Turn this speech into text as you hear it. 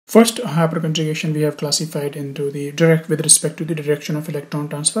First hyperconjugation we have classified into the direct with respect to the direction of electron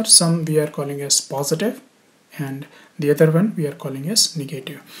transfer. Some we are calling as positive and the other one we are calling as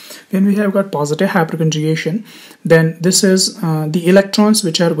negative. When we have got positive hyperconjugation, then this is the electrons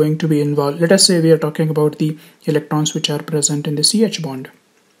which are going to be involved. Let us say we are talking about the electrons which are present in the CH bond.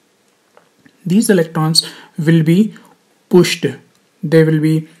 These electrons will be pushed. They will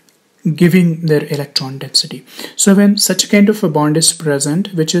be giving their electron density. So when such kind of a bond is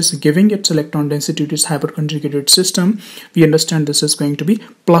present which is giving its electron density to this hyperconjugated system, we understand this is going to be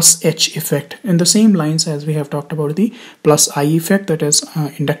plus H effect, in the same lines as we have talked about the plus I effect, that is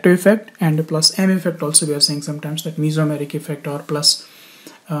inductive effect, and plus M effect also we are saying sometimes, that mesomeric effect, or plus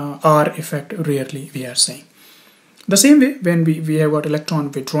R effect rarely we are saying. The same way when we have got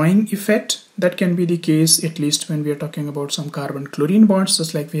electron withdrawing effect, that can be the case at least when we are talking about some carbon chlorine bonds,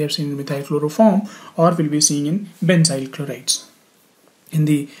 just like we have seen in methyl chloroform, or will be seeing in benzyl chlorides in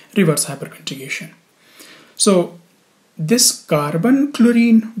the reverse hyperconjugation. So this carbon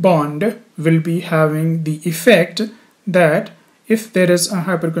chlorine bond will be having the effect that if there is a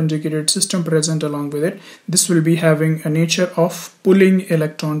hyperconjugated system present along with it, this will be having a nature of pulling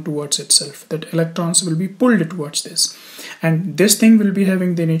electron towards itself, that electrons will be pulled towards this, and this thing will be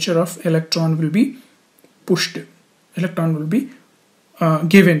having the nature of electron will be pushed, electron will be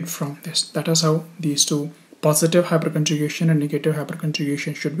given from this. That is how these two, positive hyperconjugation and negative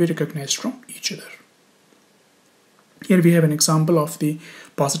hyperconjugation, should be recognized from each other. Here we have an example of the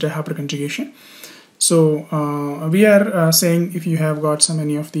positive hyperconjugation. So we are saying if you have got so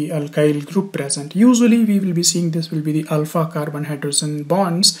many of the alkyl group present, usually we will be seeing this will be the alpha carbon hydrogen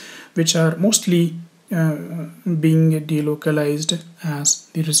bonds, which are mostly being delocalized as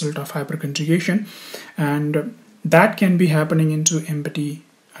the result of hyperconjugation, and that can be happening into empty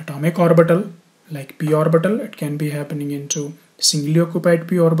atomic orbital like p orbital. It can be happening into singly occupied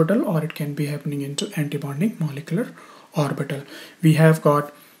p orbital, or it can be happening into antibonding molecular orbital. We have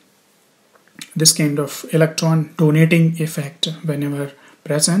got this kind of electron donating effect whenever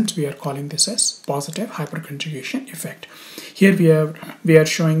present. We are calling this as positive hyperconjugation effect. Here we are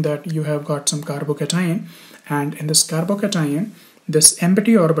showing that you have got some carbocation, and in this carbocation, this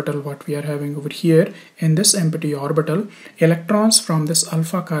empty orbital what we are having over here, in this empty orbital, electrons from this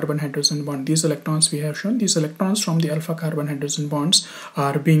alpha carbon hydrogen bond, these electrons we have shown, these electrons from the alpha carbon hydrogen bonds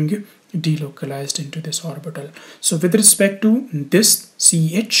are being delocalized into this orbital. So with respect to this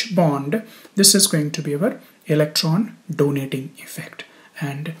CH bond, this is going to be our electron donating effect,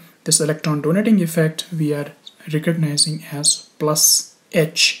 and this electron donating effect we are recognizing as plus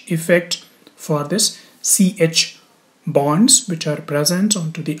H effect for this CH bonds which are present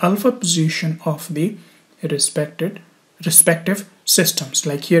onto the alpha position of the respective systems.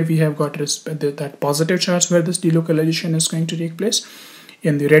 Like here we have got that positive charge where this delocalization is going to take place.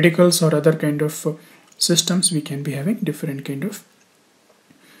 In the radicals or other kind of systems, we can be having different kind of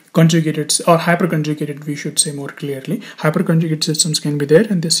conjugated or hyperconjugated, we should say more clearly. Hyperconjugated systems can be there,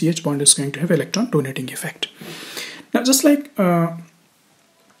 and the CH bond is going to have electron donating effect. Now just like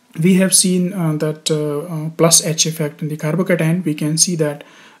we have seen that plus H effect in the carbocation, we can see that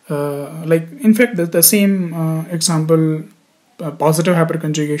like in fact the same example positive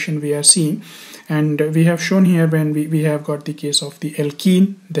hyperconjugation we are seeing, and we have shown here when we have got the case of the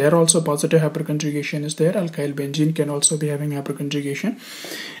alkene, there also positive hyperconjugation is there. Alkyl benzene can also be having hyperconjugation,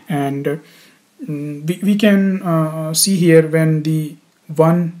 and we can see here when the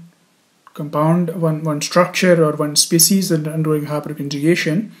one compound, one structure or one species is undergoing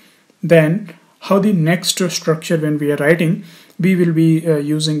hyperconjugation, then how the next structure when we are writing, we will be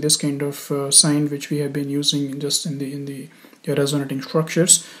using this kind of sign which we have been using just in the resonating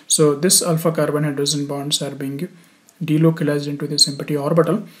structures. So this alpha carbon hydrogen bonds are being delocalized into this empty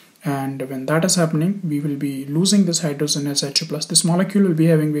orbital, and when that is happening, we will be losing this hydrogen as H+. This molecule will be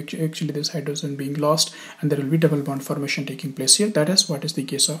having actually this hydrogen being lost, and there will be double bond formation taking place here. That is what is the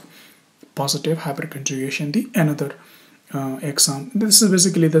case of positive hyperconjugation. The another example, this is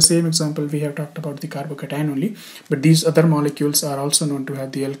basically the same example we have talked about the carbocation only, but these other molecules are also known to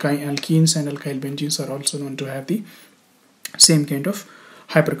have the alkenes, and alkyl benzenes are also known to have the same kind of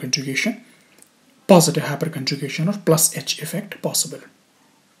hyperconjugation, positive hyperconjugation of plus H effect possible.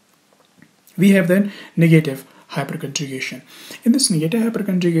 We have then negative hyperconjugation. In this negative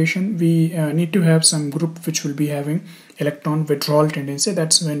hyperconjugation, we need to have some group which will be having electron withdrawal tendency.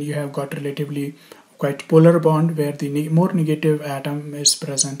 That's when you have got relatively quite polar bond where the more negative atom is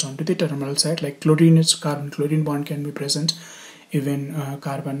present onto the terminal side, like chlorine is carbon chlorine bond can be present, even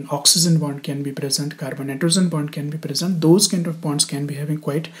carbon oxygen bond can be present, carbon nitrogen bond can be present. Those kind of bonds can be having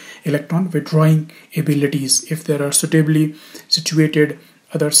quite electron withdrawing abilities if there are suitably situated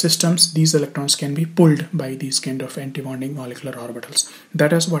other systems, these electrons can be pulled by these kind of antibonding molecular orbitals.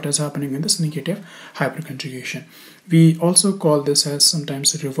 That is what is happening in this negative hyperconjugation. We also call this as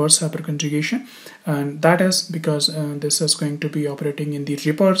sometimes reverse hyperconjugation, and that is because this is going to be operating in the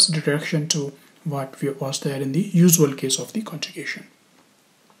reverse direction to what was there in the usual case of the conjugation.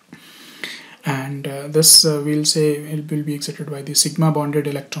 And this we'll say it will be excited by the sigma bonded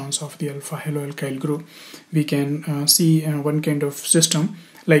electrons of the alpha haloalkyl group. We can see one kind of system,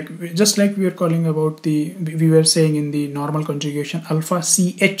 like just like we are calling about we were saying in the normal conjugation, alpha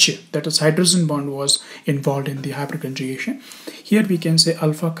CH, that is hydrogen bond, was involved in the hyperconjugation. Here we can say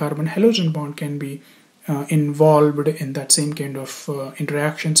alpha carbon halogen bond can be involved in that same kind of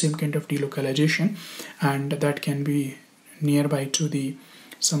interaction, same kind of delocalization, and that can be nearby to the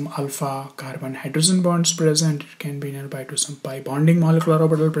some alpha carbon hydrogen bonds present. It can be nearby to some pi bonding molecular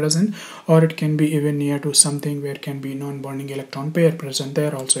orbital present, or it can be even near to something where can be non-bonding electron pair present.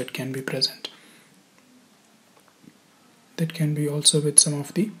 There also it can be present. That can be also with some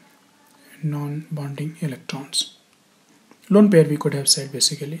of the non-bonding electrons. Lone pair we could have said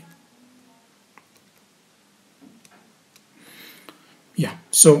basically. Yeah,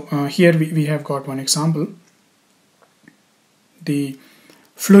 so here we have got one example. The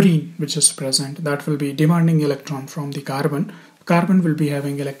fluorine which is present, that will be demanding electron from the carbon. Carbon will be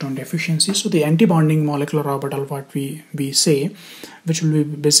having electron deficiency, so the antibonding molecular orbital, what we say, which will be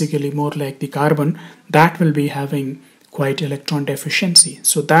basically more like the carbon, that will be having quite electron deficiency.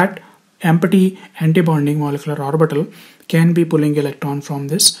 So that empty antibonding molecular orbital can be pulling electron from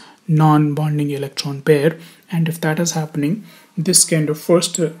this non-bonding electron pair, and if that is happening, this kind of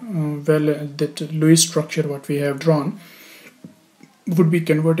first that Lewis structure what we have drawn would be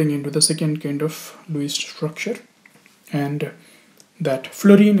converting into the second kind of Lewis structure, and that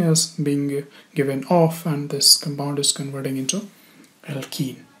fluorine is being given off, and this compound is converting into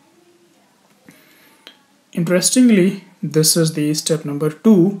alkene. Interestingly, this is the step number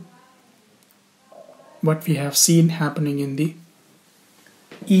 2, what we have seen happening in the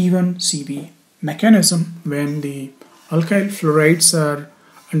even CB mechanism when the alkyl fluorides are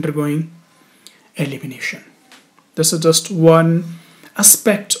undergoing elimination. This is just one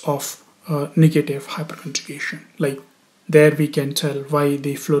aspect of negative hyperconjugation. Like there we can tell why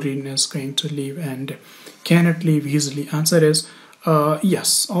the fluorine is going to leave and cannot leave easily. Answer is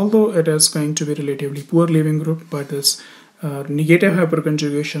yes, although it is going to be relatively poor leaving group, but this negative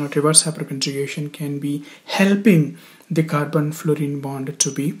hyperconjugation or reverse hyperconjugation can be helping the carbon fluorine bond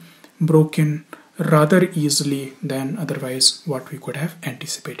to be broken rather easily than otherwise what we could have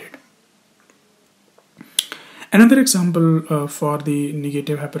anticipated. Another example for the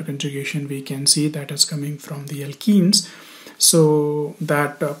negative hyperconjugation we can see that is coming from the alkenes. So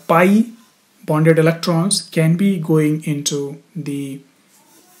that pi bonded electrons can be going into the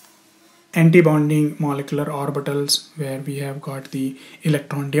antibonding molecular orbitals where we have got the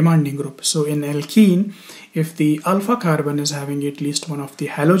electron demanding group. So in alkene, if the alpha carbon is having at least one of the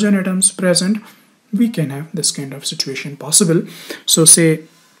halogen atoms present, we can have this kind of situation possible. So say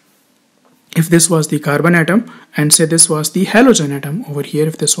if this was the carbon atom and say this was the halogen atom over here,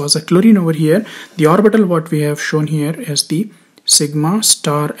 if this was a chlorine over here, the orbital what we have shown here is the sigma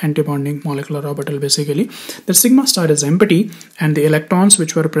star antibonding molecular orbital. Basically the sigma star is empty, and the electrons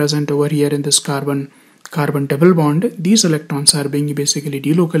which were present over here in this carbon double bond, these electrons are being basically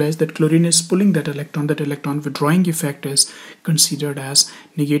delocalized. That chlorine is pulling that electron withdrawing effect is considered as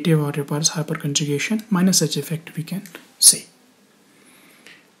negative or reverse hyperconjugation minus H effect we can say.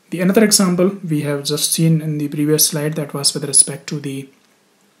 The another example we have just seen in the previous slide, that was with respect to the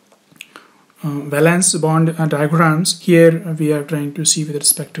valence bond diagrams. Here we are trying to see with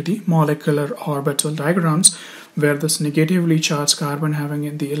respect to the molecular orbital diagrams, where this negatively charged carbon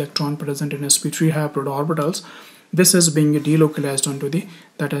having the electron present in sp3 hybrid orbitals, this is being delocalized onto the,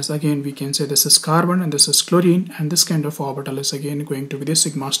 that is again we can say this is carbon and this is chlorine, and this kind of orbital is again going to be the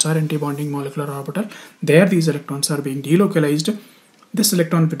sigma star antibonding molecular orbital. There these electrons are being delocalized. This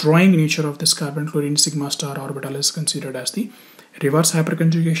electron withdrawing nature of this carbon chlorine sigma star orbital is considered as the reverse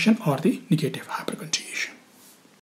hyperconjugation or the negative hyperconjugation.